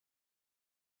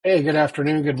Hey, good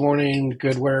afternoon, good morning,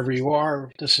 good wherever you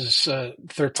are. This is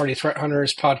Third Party Threat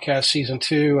Hunters podcast season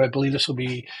two. I believe this will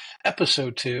be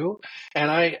episode two.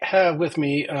 And I have with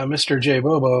me Mr. J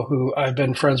Bobo, who I've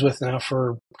been friends with now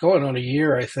for going on a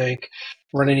year, I think,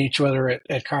 running each other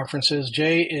at conferences.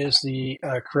 Jay is the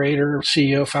creator,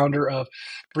 CEO, founder of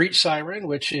Breach Siren,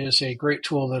 which is a great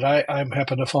tool that I'm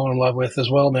happen to fall in love with as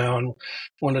well now, and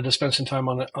wanted to spend some time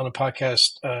on a podcast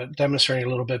demonstrating a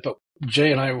little bit. But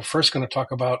Jay and I were first going to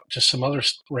talk about just some other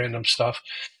random stuff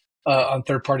on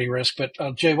third party risk. But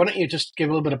Jay, why don't you just give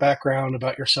a little bit of background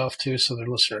about yourself too, so the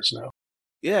listeners know?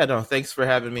 Yeah, no, thanks for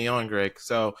having me on, Greg.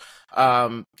 So,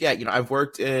 I've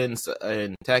worked in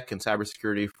tech and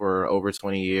cybersecurity for over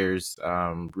 20 years.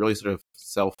 Really sort of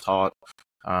self-taught.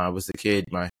 Was a kid.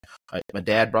 My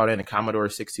dad brought in a Commodore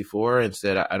 64 and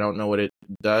said, I don't know what it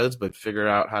does, but figure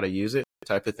out how to use it,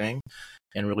 type of thing.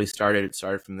 And really started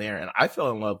from there. And I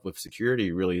fell in love with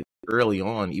security really early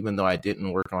on, even though I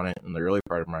didn't work on it in the early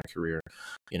part of my career.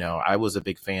 I was a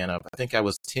big fan of, I think I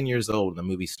was 10 years old when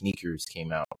the movie Sneakers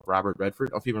came out. Robert Redford.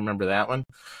 I don't know if you remember that one.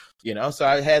 So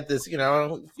I had this,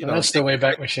 That's the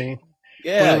Wayback Machine.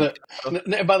 Yeah.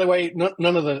 By the way,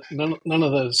 none of the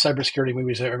cybersecurity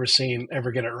movies I've ever seen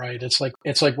ever get it right. It's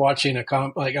like watching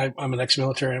I'm an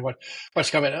ex-military and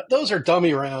watch combat. Those are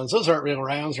dummy rounds. Those aren't real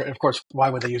rounds. Of course, why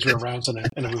would they use real rounds in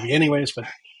a movie anyways? But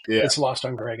yeah. It's lost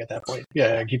on Greg at that point.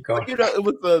 Yeah, keep going. It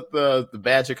was the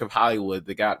magic of Hollywood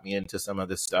that got me into some of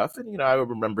this stuff, and I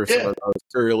remember some of those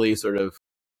early sort of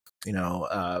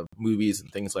movies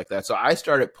and things like that. So I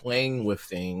started playing with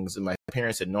things, and my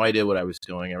parents had no idea what I was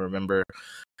doing. I remember,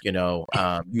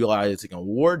 utilizing a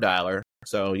war dialer.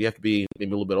 So you have to be maybe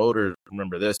a little bit older to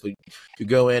remember this, but you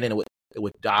go in and it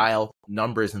would dial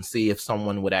numbers and see if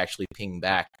someone would actually ping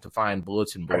back to find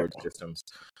bulletin board systems.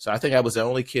 So I think I was the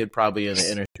only kid probably in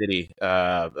the inner city,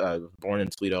 born in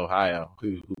Toledo, Ohio,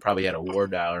 who probably had a war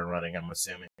dialer running, I'm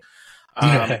assuming.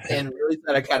 And really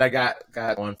that I kind of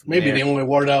got one from maybe there. The only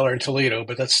war dollar in Toledo,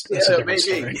 but that's a different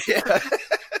story. Yeah.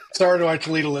 Sorry to our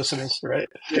Toledo listeners, right?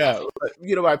 Yeah, but,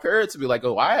 my parents would be like,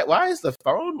 "Oh, why is the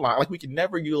phone line like we can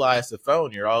never utilize the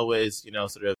phone? You're always,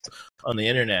 sort of on the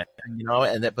internet,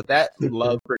 but that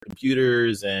love for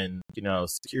computers and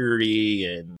security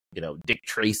and Dick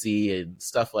Tracy and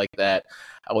stuff like that.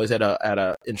 I always had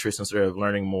a interest in sort of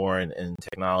learning more in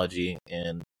technology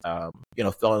and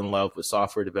fell in love with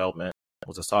software development. I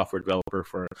was a software developer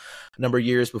for a number of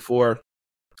years before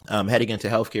heading into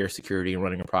healthcare security and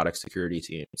running a product security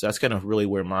team. So that's kind of really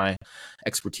where my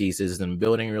expertise is in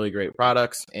building really great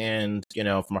products and,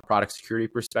 from a product security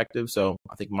perspective. So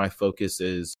I think my focus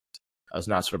is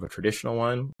not sort of a traditional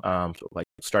one, like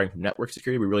starting from network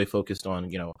security. We really focused on,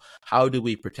 how do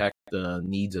we protect the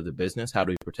needs of the business? How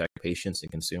do we protect patients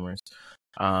and consumers?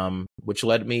 Which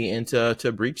led me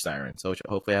into Breach Siren. So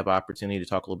hopefully I have an opportunity to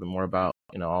talk a little bit more about,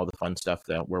 all the fun stuff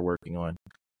that we're working on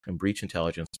and breach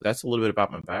intelligence. That's a little bit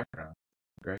about my background.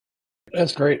 Greg.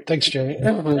 That's great. Thanks, Jay.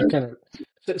 Kind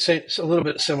of say it's a little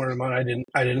bit similar to mine.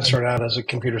 I didn't start out as a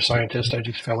computer scientist. I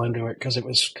just fell into it because it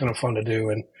was kind of fun to do,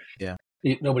 and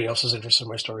nobody else is interested in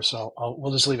my story, so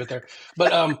we'll just leave it there.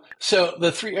 But so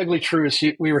the three ugly truths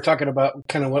we were talking about,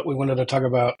 kind of what we wanted to talk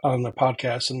about on the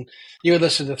podcast, and you had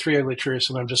listed the three ugly truths,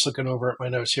 and I'm just looking over at my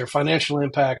notes here: financial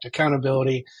impact,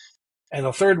 accountability. And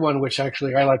the third one, which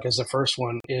actually I like as the first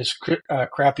one, is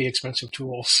crappy, expensive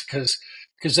tools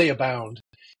because they abound.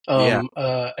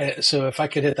 So if I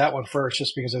could hit that one first,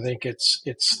 just because I think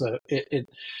it's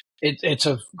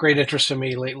of great interest to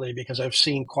me lately because I've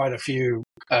seen quite a few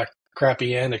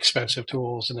crappy and expensive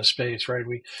tools in the space. Right?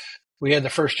 We had the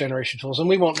first generation tools, and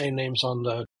we won't name names on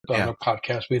the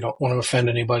podcast. We don't want to offend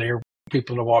anybody or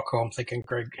people to walk home thinking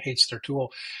Greg hates their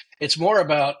tool. It's more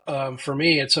about for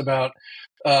me. It's about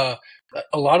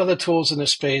a lot of the tools in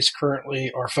this space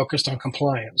currently are focused on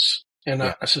compliance and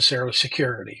not necessarily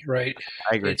security, right?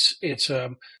 I agree.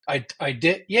 I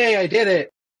did it.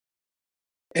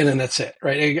 And then that's it,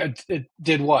 right? It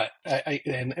did what?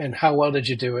 And how well did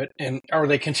you do it? And are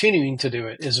they continuing to do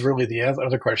it is really the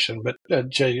other question. But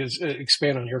Jay,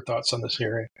 expand on your thoughts on this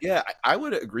area. Yeah, I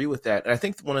would agree with that. And I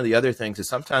think one of the other things is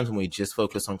sometimes when we just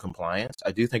focus on compliance,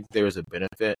 I do think there is a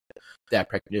benefit that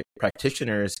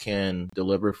practitioners can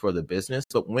deliver for the business.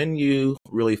 But when you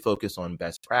really focus on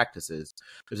best practices,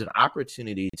 there's an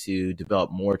opportunity to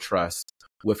develop more trust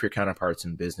with your counterparts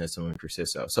in business and with your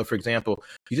CISO. So for example,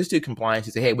 you just do compliance,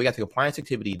 you say, hey, we got the compliance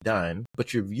activity done,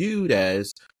 but you're viewed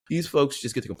as these folks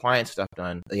just get the compliance stuff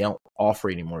done. They don't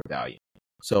offer any more value.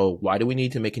 So why do we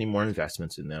need to make any more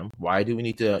investments in them? Why do we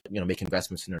need to, make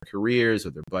investments in their careers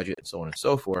or their budget and so on and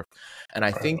so forth? And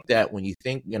I think that when you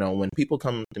think, when people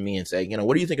come to me and say,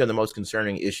 what do you think are the most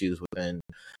concerning issues within,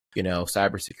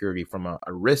 cybersecurity from a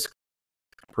risk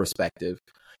perspective?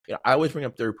 I always bring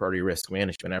up third-party risk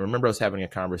management. I remember I was having a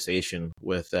conversation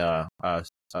with a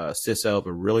CISO of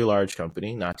a really large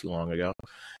company not too long ago.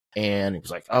 And it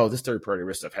was like, oh, this third-party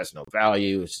risk stuff has no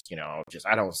value. It's,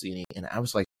 I don't see any. And I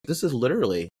was like, this is one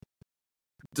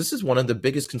of the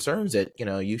biggest concerns that,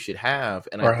 you should have.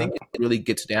 And I think it really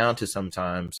gets down to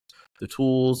sometimes the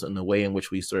tools and the way in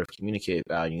which we sort of communicate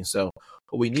value. So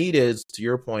what we need is, to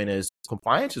your point, is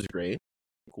compliance is great.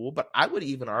 Cool. But I would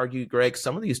even argue, Greg,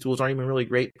 some of these tools aren't even really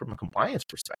great from a compliance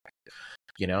perspective.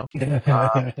 I think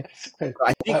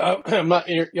I'm not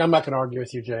going to argue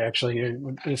with you, Jay. Actually,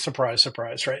 surprise,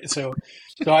 right? So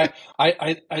I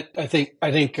think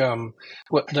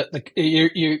what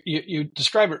you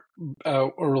describe it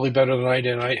really better than I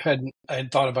did. I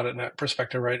had thought about it in that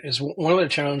perspective. Right, is one of the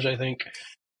challenges I think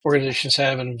organizations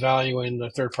have in valuing the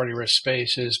third party risk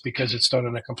space is because it's done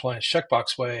in a compliance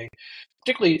checkbox way.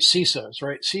 Particularly CISOs,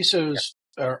 right? CISOs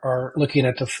are looking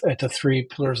at the three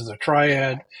pillars of the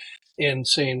triad and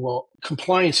saying, well,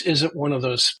 compliance isn't one of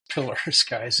those pillars,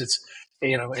 guys. It's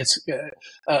the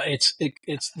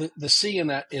C in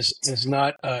that is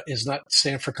not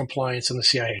stand for compliance in the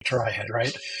CIA triad,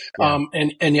 right? Yeah.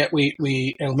 And yet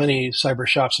we and many cyber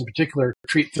shops in particular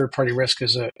treat third party risk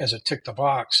as a tick the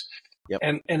box. Yep.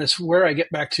 And it's where I get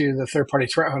back to the third-party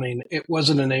threat hunting. It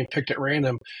wasn't a name picked at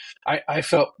random. I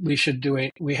felt we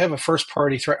have a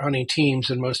first-party threat hunting teams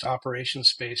in most operations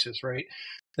spaces, right?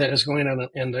 That is going on,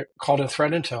 and they're called a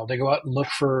threat intel. They go out and look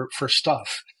for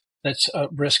stuff that's a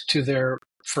risk to their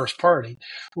first party.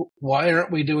 Why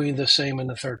aren't we doing the same in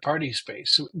the third party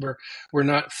space? We're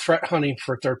not threat hunting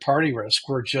for third party risk.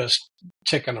 We're just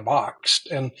ticking a box,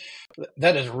 and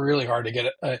that is really hard to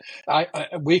get. I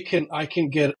can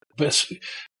get this.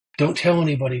 Don't tell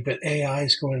anybody, but AI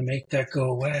is going to make that go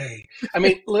away. I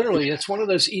mean, literally, it's one of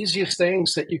those easiest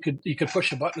things that you could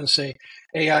push a button and say,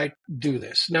 AI, do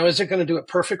this. Now, is it going to do it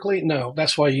perfectly? No.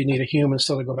 That's why you need a human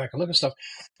still to go back and look at stuff.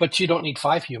 But you don't need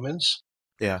 5 humans.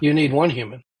 Yeah. You need 1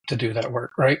 human to do that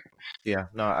work, right? Yeah.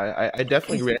 No, I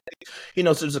definitely agree.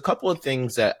 So there's a couple of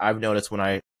things that I've noticed when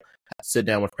I sit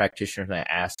down with practitioners and I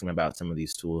ask them about some of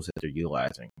these tools that they're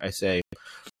utilizing. I say,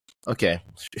 okay,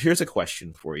 here's a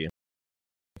question for you.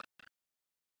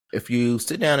 If you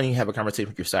sit down and you have a conversation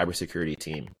with your cybersecurity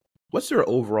team, what's their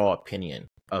overall opinion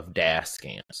of DAS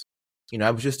scans?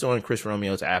 I was just on Chris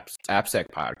Romeo's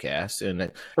AppSec podcast,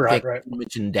 and I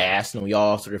mentioned DAS, and we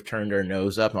all sort of turned our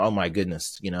nose up. And, oh my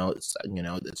goodness, it's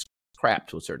crap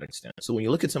to a certain extent. So when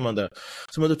you look at some of the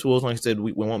tools, like I said,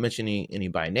 we won't mention any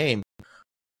by name,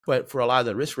 but for a lot of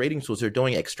the risk rating tools, they're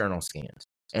doing external scans,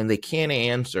 and they can't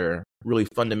answer really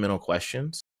fundamental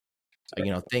questions.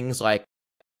 Things like,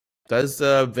 does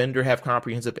the vendor have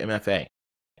comprehensive MFA?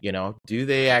 Do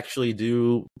they actually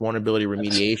do vulnerability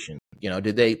remediation?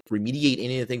 Did they remediate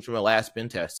any of the things from the last pen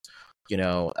test?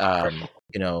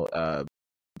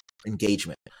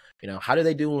 Engagement. How do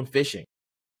they do in phishing?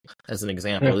 As an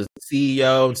example, is the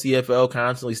CEO and CFO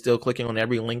constantly still clicking on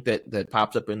every link that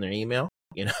pops up in their email?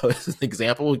 As an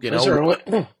example, those are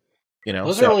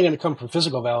only going to come from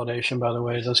physical validation, by the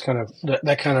way. Those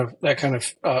that kind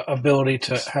of ability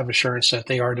to have assurance that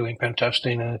they are doing pen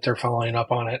testing and that they're following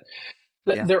up on it.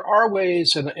 Yeah. There are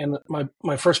ways, and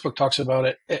my first book talks about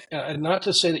it. Not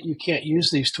to say that you can't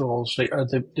use these tools,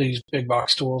 these big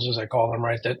box tools, as I call them,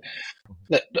 right? That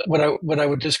what I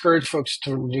would discourage folks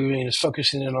from doing is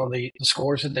focusing in on the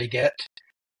scores that they get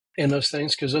in those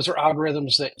things, because those are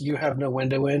algorithms that you have no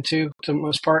window into, to the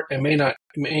most part, and may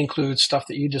include stuff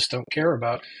that you just don't care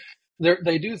about.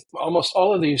 They do almost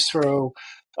all of these through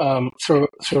actual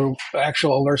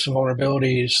alerts and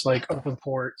vulnerabilities like open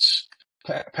ports,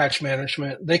 patch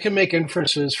management. They can make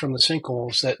inferences from the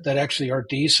sinkholes that actually are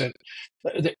decent.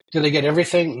 Do they get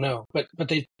everything? No, but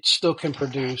they still can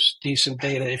produce decent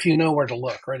data if you know where to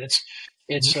look. Right?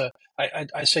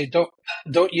 I say don't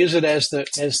use it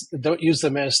don't use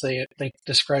them as they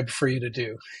described for you to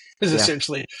do. Is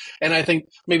essentially, and I think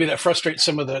maybe that frustrates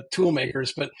some of the tool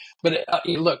makers. But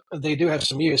look, they do have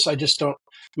some use. I just don't.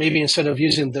 Maybe instead of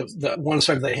using the one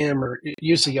side of the hammer,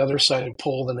 use the other side and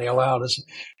pull the nail out. Is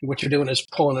what you're doing is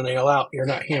pulling the nail out. You're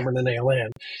not hammering the nail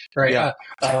in, right? Yeah.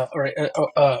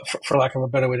 For lack of a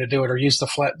better way to do it, or use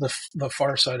the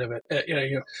far side of it.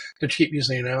 To keep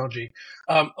using the analogy.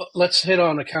 Let's hit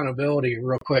on accountability. accountability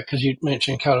real quick, because you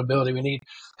mentioned accountability. We need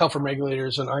help from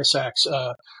regulators and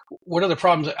ISACs. What are the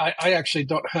problems? I actually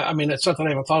don't have, I mean, it's something I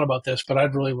haven't thought about this, but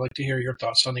I'd really like to hear your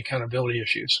thoughts on the accountability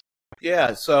issues.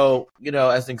 Yeah. So,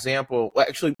 as an example,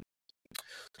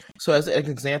 as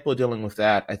an example of dealing with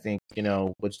that, I think,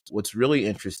 what's really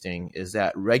interesting is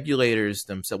that regulators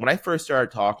themselves, when I first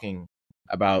started talking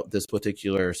about this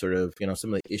particular sort of,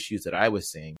 some of the issues that I was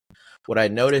seeing, what I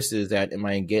noticed is that in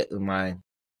my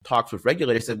talks with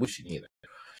regulators, I said, we should either,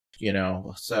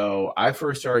 so I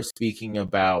first started speaking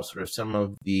about sort of some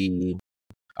of the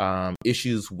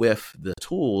issues with the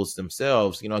tools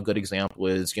themselves. A good example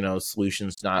is,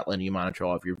 solutions not letting you monitor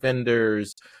all of your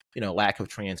vendors, lack of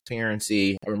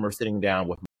transparency. I remember sitting down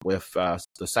with the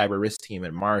cyber risk team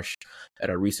at Marsh at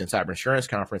a recent cyber insurance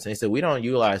conference, and they said, we don't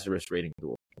utilize the risk rating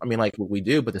tool. I mean, like, we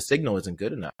do, but the signal isn't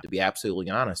good enough, to be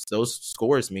absolutely honest. Those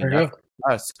scores mean nothing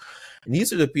to us. And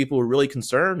these are the people who are really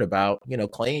concerned about,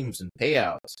 claims and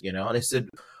payouts, and they said,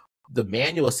 the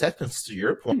manual assessments, to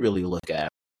your point, really look at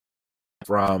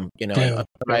from, an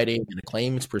underwriting and a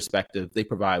claims perspective, they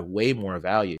provide way more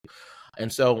value.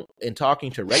 And so in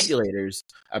talking to regulators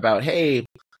about, hey,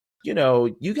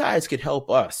 you guys could help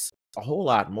us a whole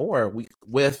lot more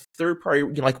with third party,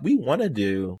 like, we want to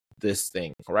do this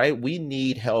thing, right? We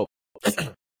need help.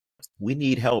 We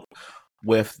need help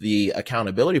with the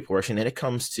accountability portion, and it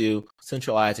comes to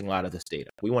centralizing a lot of this data.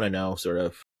 We want to know sort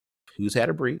of who's had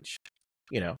a breach,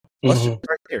 let's just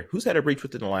start there. Who's had a breach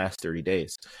within the last 30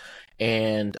 days?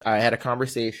 And I had a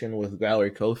conversation with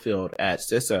Valerie Cofield at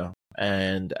CISA,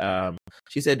 and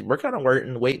she said, we're kind of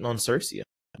waiting on Cercia.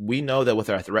 We know that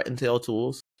with our threat intel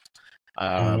tools,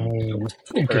 out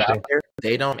there,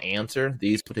 they don't answer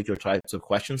these particular types of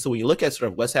questions. So when you look at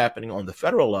sort of what's happening on the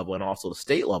federal level and also the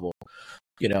state level,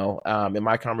 in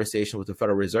my conversation with the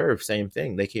Federal Reserve, same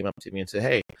thing. They came up to me and said,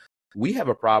 hey, we have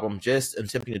a problem just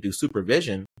attempting to do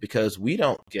supervision because we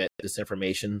don't get this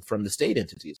information from the state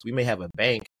entities. We may have a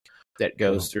bank that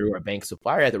goes through a bank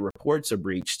supplier that reports a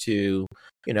breach to,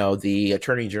 the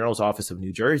Attorney General's Office of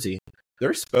New Jersey.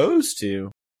 They're supposed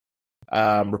to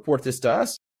report this to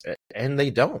us, and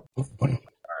they don't. So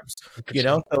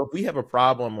if we have a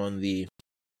problem on the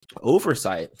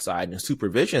oversight side and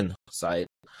supervision side,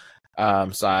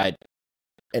 and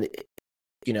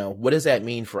what does that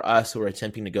mean for us who are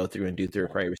attempting to go through and do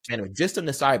third-party risk management? Just on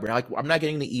the cyber, like, I'm not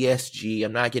getting the ESG,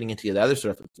 I'm not getting into the other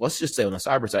stuff. Let's just say on the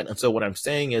cyber side. And so what I'm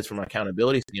saying is, from an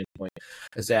accountability standpoint,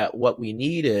 is that what we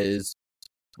need is,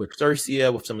 with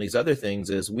Cercia, with some of these other things,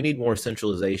 is we need more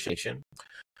centralization.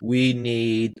 We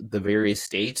need the various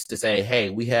states to say,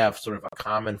 hey, we have sort of a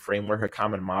common framework, a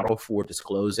common model for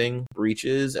disclosing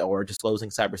breaches or disclosing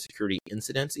cybersecurity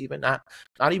incidents, even not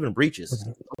even breaches.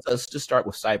 Let's just start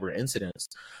with cyber incidents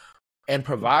and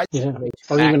provide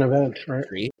or even events,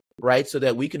 right? So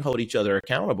that we can hold each other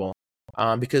accountable,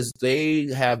 because they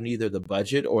have neither the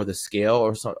budget or the scale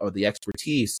or the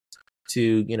expertise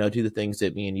to, do the things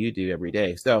that me and you do every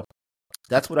day. So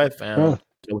that's what I found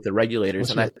with the regulators.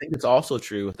 And I think it's also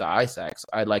true with the ISACs.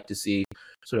 I'd like to see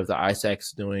sort of the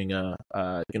ISACs doing,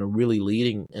 really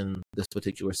leading in this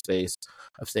particular space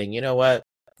of saying, you know what,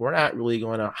 we're not really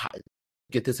going to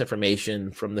get this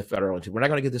information from the federal entity. We're not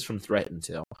going to get this from threat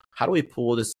intel. How do we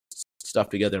pull this stuff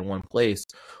together in one place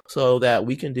so that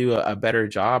we can do a better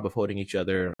job of holding each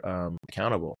other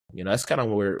accountable? That's kind of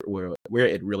where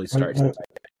it really starts.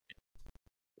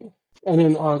 And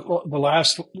then the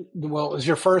last, it was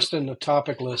your first in the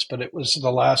topic list, but it was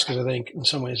the last because I think in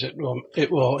some ways it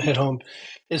will hit home,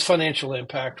 is financial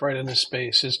impact right in this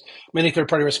space. Is many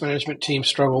third-party risk management teams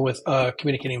struggle with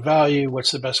communicating value. What's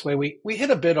the best way? We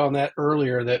hit a bit on that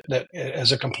earlier, that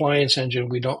as a compliance engine,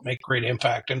 we don't make great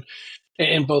impact.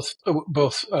 And both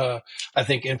I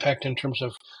think impact in terms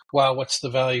of, wow, what's the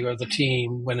value of the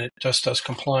team when it just does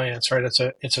compliance, right?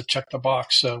 It's a check the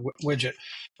box widget.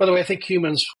 By the way, I think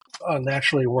humans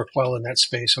naturally work well in that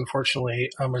space, unfortunately,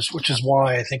 which is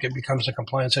why I think it becomes a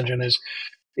compliance engine is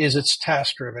it's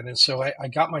task driven. And so I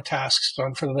got my tasks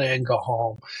done for the day and go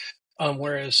home.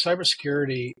 Whereas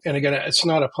cybersecurity, and again, it's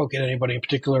not a poke at anybody in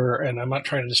particular, and I'm not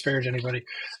trying to disparage anybody,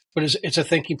 but it's a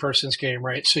thinking person's game,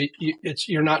 right? So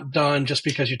you're not done just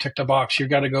because you ticked a box. You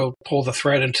got to go pull the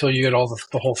thread until you get all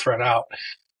the whole thread out.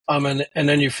 And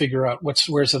then you figure out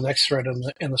where's the next thread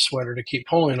in the sweater to keep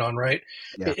pulling on, right?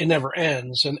 Yeah. It never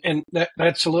ends. And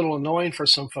that's a little annoying for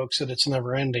some folks that it's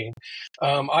never ending.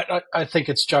 I think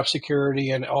it's job security,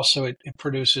 and also it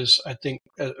produces, I think,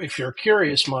 if you're a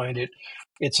curious mind,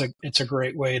 it's a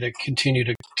great way to continue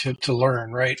to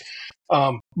learn, right?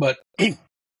 But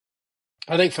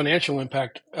I think financial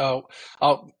impact. I'll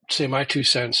say my 2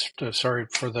 cents. Sorry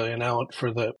for the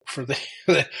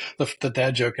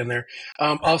dad joke in there.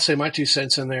 I'll say my 2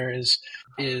 cents in there is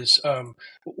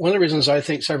one of the reasons I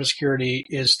think cybersecurity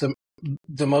is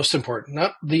the most important,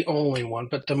 not the only one,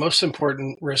 but the most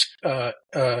important risk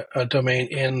domain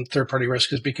in third-party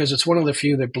risk is because it's one of the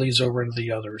few that bleeds over into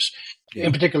the others. Yeah.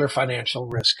 In particular, financial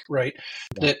risk, right?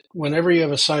 Yeah. That whenever you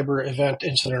have a cyber event,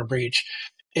 incident, or breach,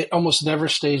 it almost never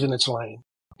stays in its lane.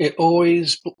 It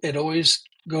always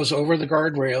goes over the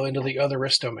guardrail into the other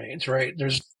risk domains, right?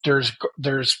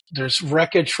 There's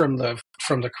wreckage from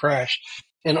the crash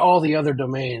in all the other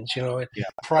domains,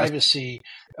 privacy,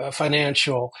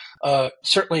 financial,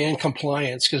 certainly in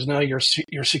compliance, because now your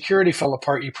security fell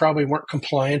apart. You probably weren't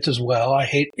compliant as well. I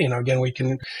hate, again, we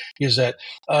can use that.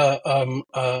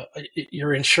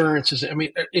 Your insurance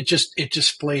it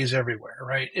just plays everywhere,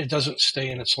 right? It doesn't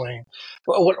stay in its lane.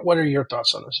 What are your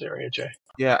thoughts on this area, Jay?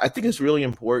 Yeah, I think it's really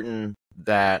important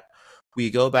that we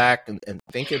go back and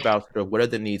think about sort of what are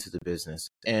the needs of the business,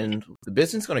 and the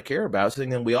business is going to care about something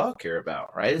that we all care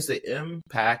about, right? Is the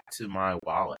impact to my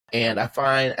wallet. And I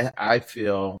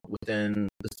feel within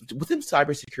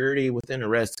cybersecurity, within the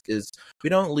risk, is we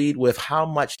don't lead with how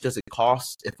much does it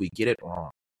cost if we get it wrong.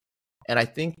 And I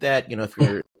think that, if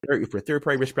you're a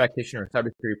third-party risk practitioner or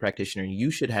cybersecurity practitioner,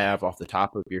 you should have off the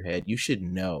top of your head, you should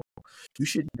know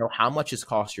how much it's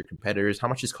cost your competitors, how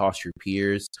much it's cost your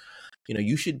peers.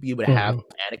 You should be able to have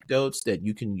anecdotes that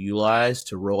you can utilize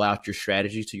to roll out your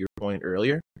strategy, to your point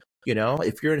earlier.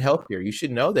 If you're in healthcare, you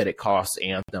should know that it costs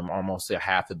Anthem almost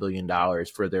 $500 million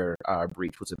for their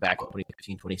breach. Was it back in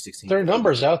 2015, 2016? There are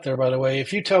numbers out there, by the way.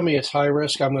 If you tell me it's high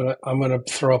risk, I'm gonna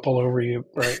throw up all over you,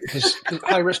 right? Because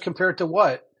high risk compared to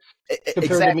what?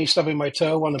 Compared to me stubbing my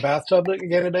toe on the bathtub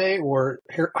again today, or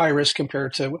high risk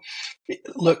compared to,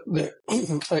 look,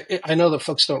 I know that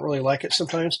folks don't really like it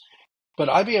sometimes, but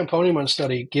IBM Ponyman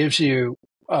study gives you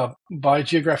by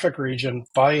geographic region,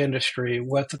 by industry,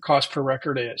 what the cost per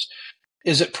record is.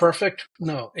 Is it perfect?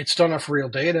 No, it's done off real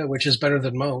data, which is better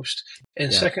than most.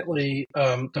 And secondly,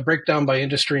 the breakdown by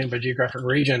industry and by geographic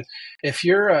region. If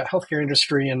you're a healthcare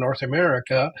industry in North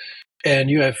America and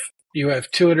you have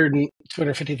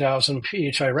 250,000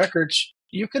 PHI records,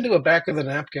 you can do a back of the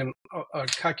napkin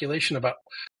calculation about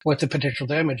what the potential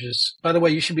damage is. By the way,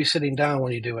 you should be sitting down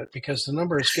when you do it because the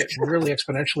numbers get really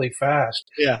exponentially fast,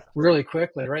 really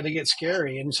quickly, right? They get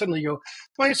scary, and suddenly you go,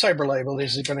 "My cyber liability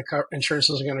is going to cover, insurance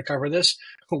isn't going to cover this."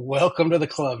 Welcome to the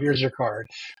club. Here's your card,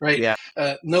 right? Yeah.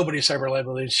 Nobody's cyber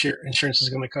liability insurance is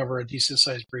going to cover a decent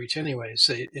sized breach, anyways.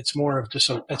 It's more of just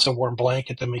it's a warm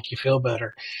blanket to make you feel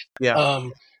better. Yeah.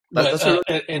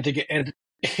 And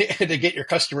to get your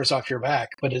customers off your back.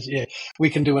 But we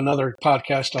can do another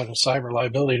podcast on cyber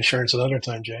liability insurance another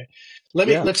time, Jay.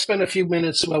 Let's spend a few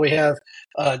minutes while we have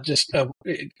just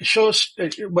show us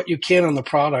what you can on the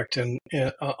product and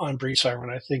on Breach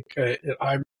Siren. I think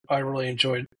I really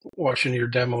enjoyed watching your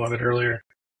demo of it earlier.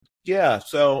 Yeah.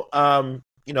 So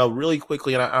really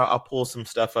quickly, and I'll pull some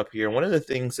stuff up here. One of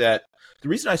the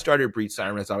reason I started Breach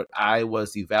Siren is I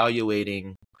was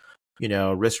evaluating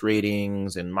risk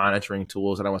ratings and monitoring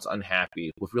tools, and I was unhappy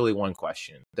with really one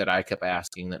question that I kept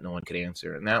asking that no one could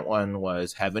answer. And that one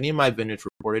was, have any of my vendors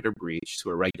reported a breach to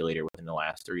a regulator within the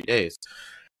last 30 days?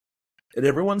 And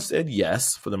everyone said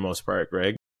yes, for the most part,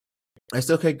 Greg. I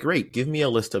said, okay, great. Give me a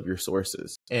list of your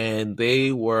sources. And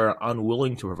they were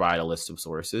unwilling to provide a list of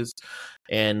sources.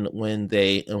 And when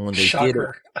they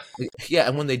Shocker. did,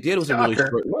 and when they did, it was a really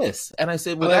short list. And I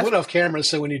said, well, I went off camera,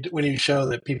 so when you show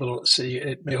that people don't see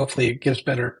it, hopefully it gives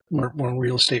more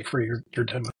real estate for your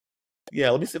demo.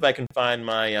 Yeah, let me see if I can find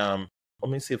my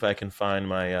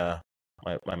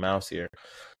my mouse here.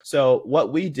 So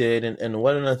what we did, and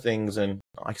one of the things, and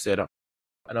like I said, I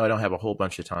know I don't have a whole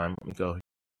bunch of time. Let me go.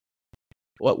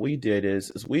 What we did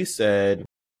is we said,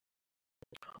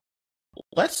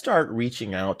 let's start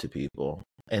reaching out to people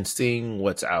and seeing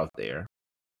what's out there.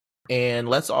 And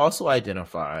let's also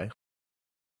identify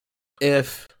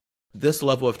if this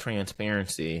level of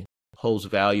transparency holds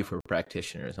value for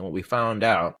practitioners. And what we found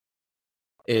out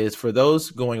is for those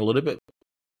going a little bit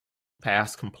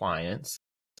past compliance,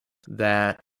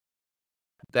 that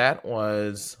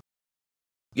was,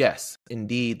 yes,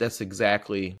 indeed, that's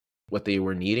exactly what they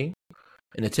were needing.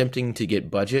 And attempting to get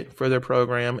budget for their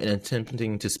program and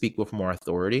attempting to speak with more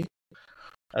authority.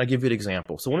 I'll give you an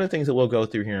example. So one of the things that we'll go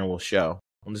through here and we'll show,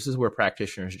 and this is where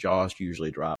practitioners' jaws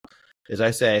usually drop, is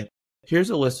I say, here's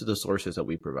a list of the sources that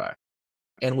we provide.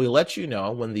 And we let you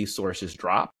know when these sources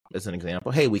drop, as an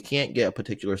example, hey, we can't get a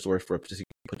particular source for a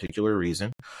particular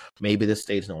reason. Maybe the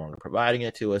state's no longer providing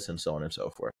it to us, and so on and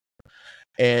so forth.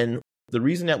 And the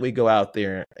reason that we go out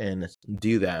there and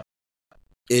do that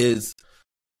is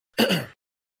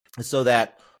so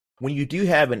that when you do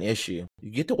have an issue,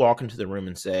 you get to walk into the room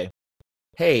and say,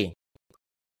 hey,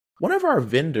 one of our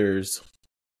vendors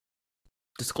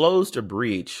disclosed a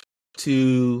breach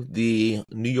to the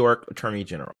New York Attorney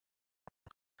General.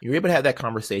 You're able to have that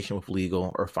conversation with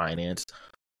legal or finance.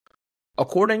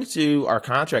 According to our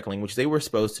contract language, they were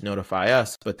supposed to notify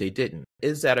us, but they didn't.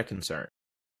 Is that a concern?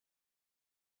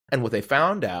 And what they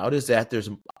found out is that there's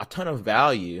a ton of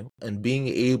value in being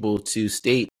able to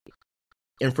state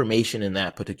information in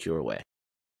that particular way.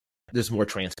 There's more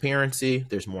transparency,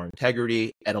 there's more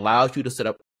integrity. It allows you to set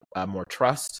up more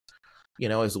trust,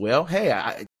 as well.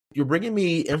 Hey, you're bringing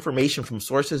me information from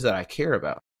sources that I care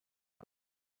about.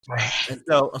 Right. And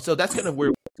so that's kind of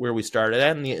where we started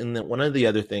at. And one of the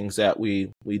other things that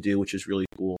we do, which is really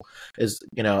cool, is,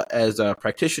 as a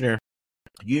practitioner,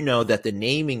 that the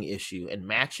naming issue and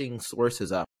matching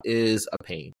sources up is a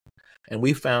pain. And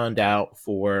we found out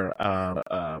for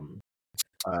a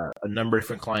number of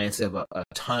different clients that have a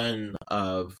ton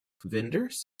of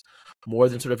vendors, more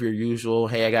than sort of your usual,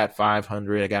 hey, I got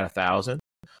 500, I got 1,000.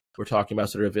 We're talking about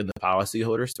sort of in the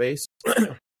policyholder space.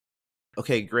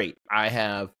 Okay, great. I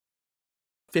have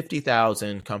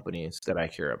 50,000 companies that I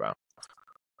care about.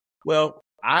 Well,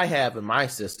 I have in my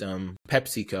system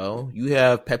PepsiCo. You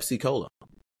have Pepsi-Cola.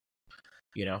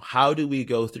 How do we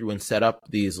go through and set up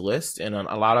these lists? And on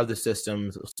a lot of the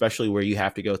systems, especially where you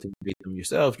have to go through and create them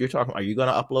yourself, you're talking, are you going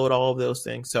to upload all of those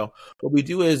things? So what we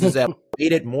do is that we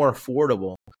made it more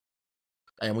affordable.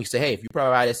 And we say, hey, if you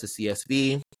provide us a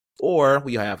CSV, or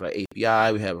we have an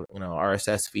API, we have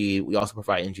RSS feed, we also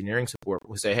provide engineering support.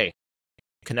 We say, hey,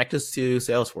 connect us to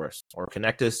Salesforce or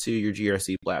connect us to your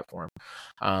GRC platform.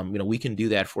 We can do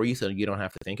that for you so you don't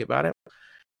have to think about it.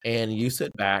 And you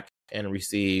sit back and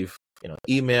receive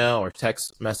email or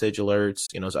text message alerts,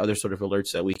 those other sort of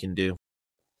alerts that we can do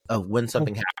of when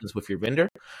something happens with your vendor.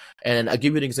 And I'll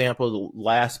give you an example. The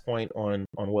last point on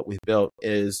what we've built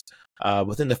is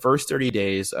within the first 30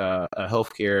 days, a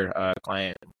healthcare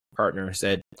client partner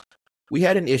said, we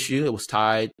had an issue. It was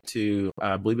tied to,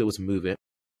 I believe it was MoveIt.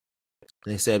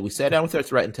 And they said, we sat down with our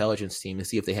threat intelligence team to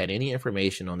see if they had any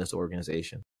information on this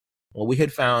organization. What we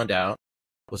had found out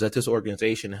was that this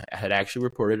organization had actually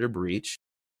reported a breach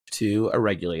to a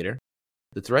regulator.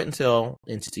 The threat intel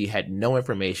entity had no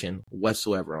information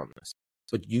whatsoever on this,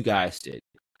 but you guys did.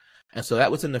 And so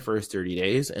that was in the first 30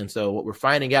 days. And so what we're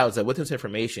finding out is that with this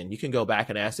information, you can go back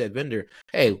and ask that vendor,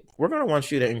 hey, we're going to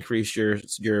want you to increase your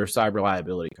cyber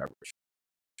liability coverage,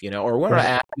 or we're going to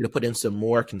ask you to put in some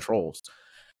more controls.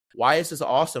 Why is this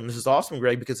awesome? This is awesome,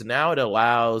 Greg, because now it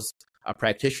allows a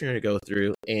practitioner to go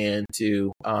through and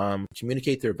to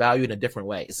communicate their value in a different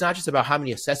way. It's not just about how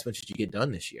many assessments did you get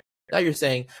done this year. Now you're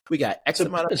saying we got X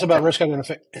amount of. It's about risk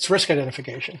identification. It's risk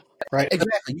identification, right?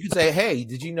 Exactly. You can say, hey,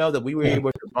 did you know that we were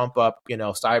able to bump up,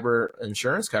 cyber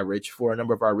insurance coverage for a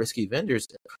number of our risky vendors,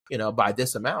 by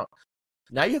this amount?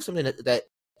 Now you have something that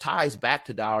ties back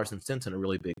to dollars and cents in a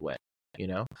really big way,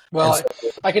 Well,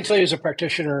 I can tell you as a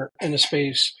practitioner in the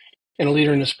space and a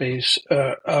leader in the space,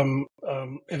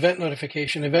 event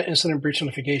notification, event incident breach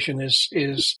notification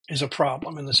is a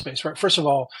problem in the space, right? First of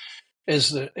all,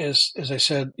 as I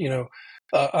said,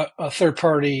 a third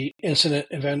party incident,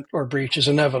 event, or breach is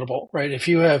inevitable, right? If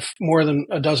you have more than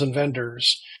a dozen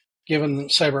vendors, given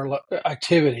cyber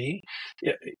activity,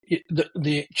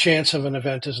 the chance of an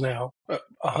event is now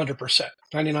 100%,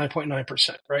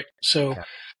 99.9%, right? So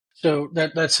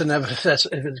that's inevitable.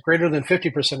 If it's greater than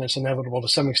 50%, it's inevitable to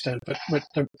some extent, but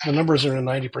the numbers are in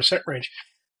the 90% range.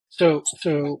 So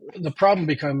the problem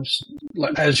becomes,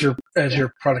 as your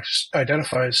product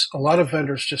identifies, a lot of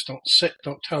vendors just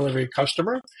don't tell every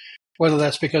customer, whether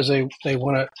that's because they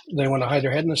want to hide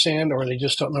their head in the sand, or they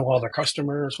just don't know all their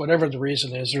customers. Whatever the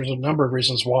reason is, there's a number of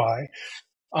reasons why.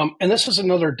 And this is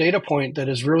another data point that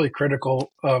is really critical,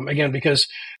 again, because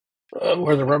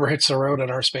where the rubber hits the road in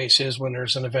our space is when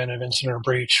there's an event of incident or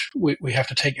breach, we have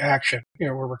to take action.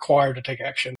 We're required to take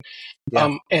action.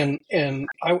 Yeah. And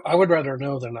I would rather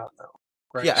know than not know.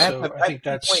 Right. Yeah. I think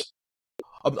that's.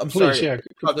 I'm please, sorry.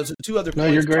 Yeah. There's two other points. No,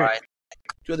 you're great.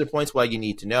 Two other points why you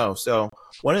need to know. So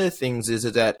one of the things is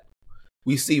that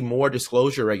we see more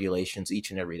disclosure regulations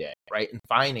each and every day, right? In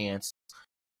finance,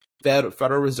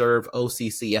 Federal Reserve,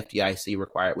 OCC, FDIC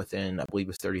require it within, I believe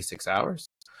it's 36 hours.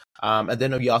 And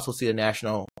then you also see the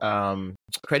National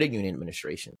Credit Union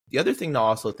Administration. The other thing to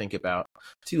also think about,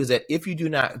 too, is that if you do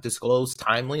not disclose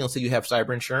timely, let's say you have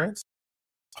cyber insurance,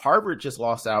 Harvard just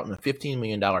lost out on a $15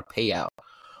 million payout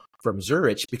from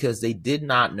Zurich because they did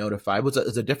not notify. It was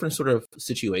a different sort of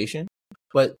situation,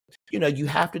 But, you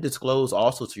have to disclose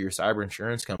also to your cyber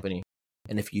insurance company.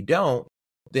 And if you don't,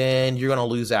 then you're going to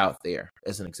lose out there,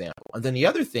 as an example. And then the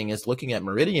other thing is looking at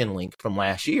Meridian Link from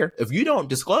last year. If you don't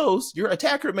disclose, your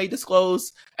attacker may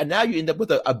disclose, and now you end up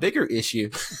with a bigger issue.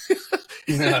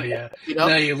 No, yeah.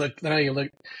 Now you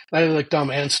look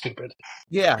dumb and stupid.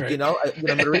 Yeah, right.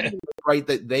 Meridian, right,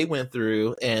 that they went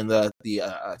through, and the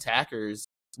attackers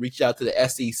reached out to the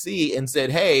SEC and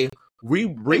said, "Hey, we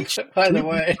breached by the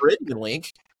way Meridian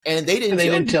Link," and they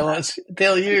didn't.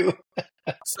 Tell you.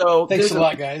 So thanks a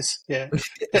lot, guys. Yeah.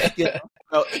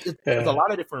 There's a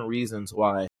lot of different reasons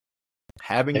why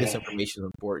having this information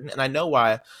is important, and I know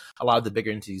why a lot of the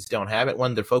bigger entities don't have it.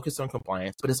 One, they're focused on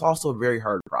compliance, but it's also a very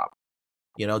hard problem.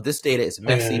 This data is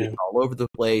messy, it's all over the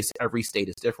place. Every state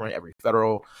is different. Every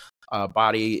federal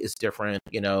body is different.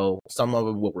 Some of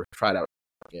them will try to,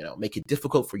 make it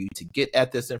difficult for you to get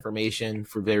at this information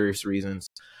for various reasons.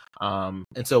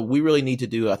 And so we really need to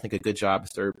do, I think, a good job as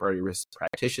third-party risk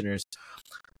practitioners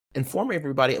informing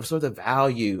everybody of sort of the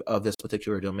value of this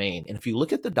particular domain. And if you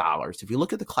look at the dollars, if you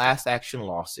look at the class action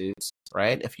lawsuits,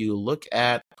 right? If you look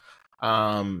at,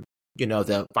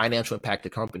 the financial impact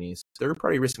of companies,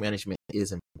 third-party risk management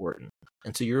is important.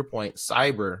 And to your point,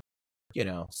 cyber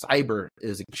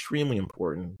is extremely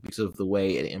important because of the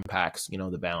way it impacts,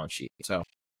 the balance sheet. So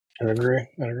I agree.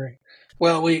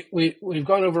 Well, we've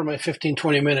gone over my 15,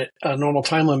 20-minute normal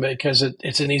time limit because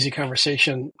it's an easy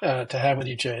conversation to have with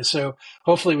you, Jay. So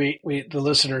hopefully the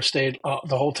listener stayed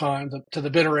the whole time to the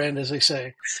bitter end, as they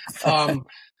say.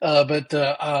 But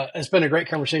it's been a great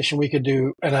conversation. We could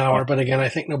do an hour, but again, I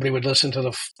think nobody would listen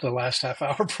to the last half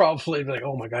hour. Probably like,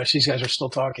 oh my gosh, these guys are still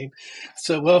talking.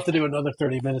 So we'll have to do another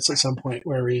 30 minutes at some point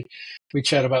where we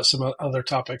chat about some other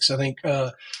topics. I think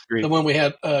the one we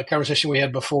had conversation we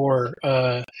had before,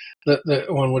 the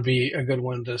one would be a good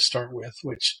one to start with,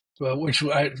 which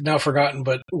I've now forgotten,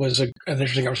 but was an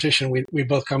interesting conversation. We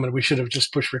both commented we should have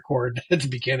just pushed record at the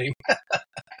beginning.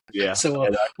 Yeah. So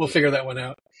we'll figure that one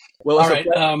out. Well, all right.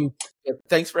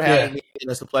 Thanks for having me.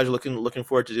 It's a pleasure. Looking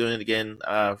forward to doing it again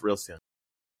real soon.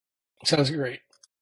 Sounds great.